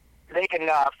me. They can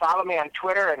follow me on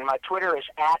Twitter, and my Twitter is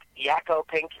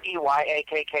 @YakkoPinky,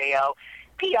 YAKKOPINKY,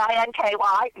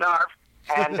 Narv.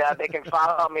 And they can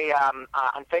follow me on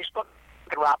Facebook,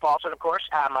 Rob Paulsen, of course.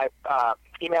 My my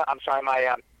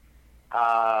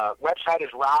website is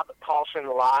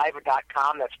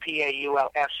robpaulsenlive.com. That's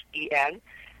PAULSEN.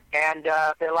 And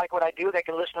if they like what I do, they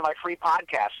can listen to my free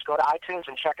podcasts. Go to iTunes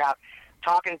and check out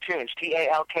Talkin' Tunes,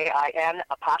 TALKIN _TOONS,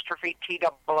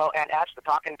 the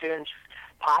Talkin' Tunes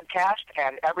podcast,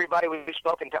 and everybody we've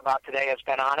spoken about today has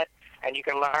been on it, and you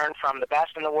can learn from the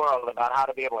best in the world about how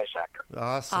to be a voice actor.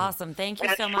 Awesome. Thank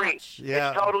you so much. Yeah.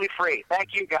 It's totally free.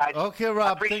 Thank you, guys. Okay, Rob.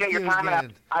 I appreciate your time,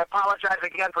 and I apologize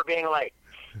again for being late.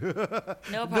 No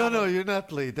problem. No, you're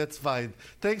not late. That's fine.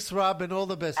 Thanks, Rob, and all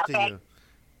the best to you.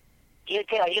 You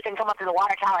too. You can come up to the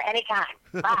water tower anytime.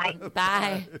 Bye.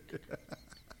 Bye.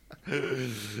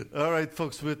 All right,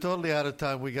 folks, we're totally out of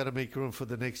time. We got to make room for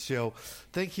the next show.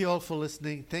 Thank you all for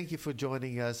listening. Thank you for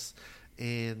joining us.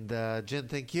 And Jen,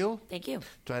 thank you. Thank you.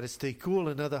 Try to stay cool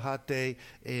another hot day,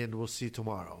 and we'll see you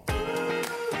tomorrow.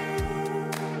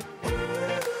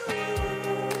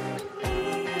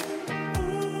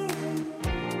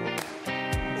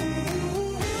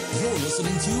 You're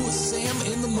listening to Sam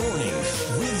in the Morning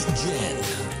with Jen,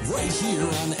 right here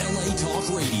on LA Talk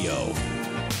Radio.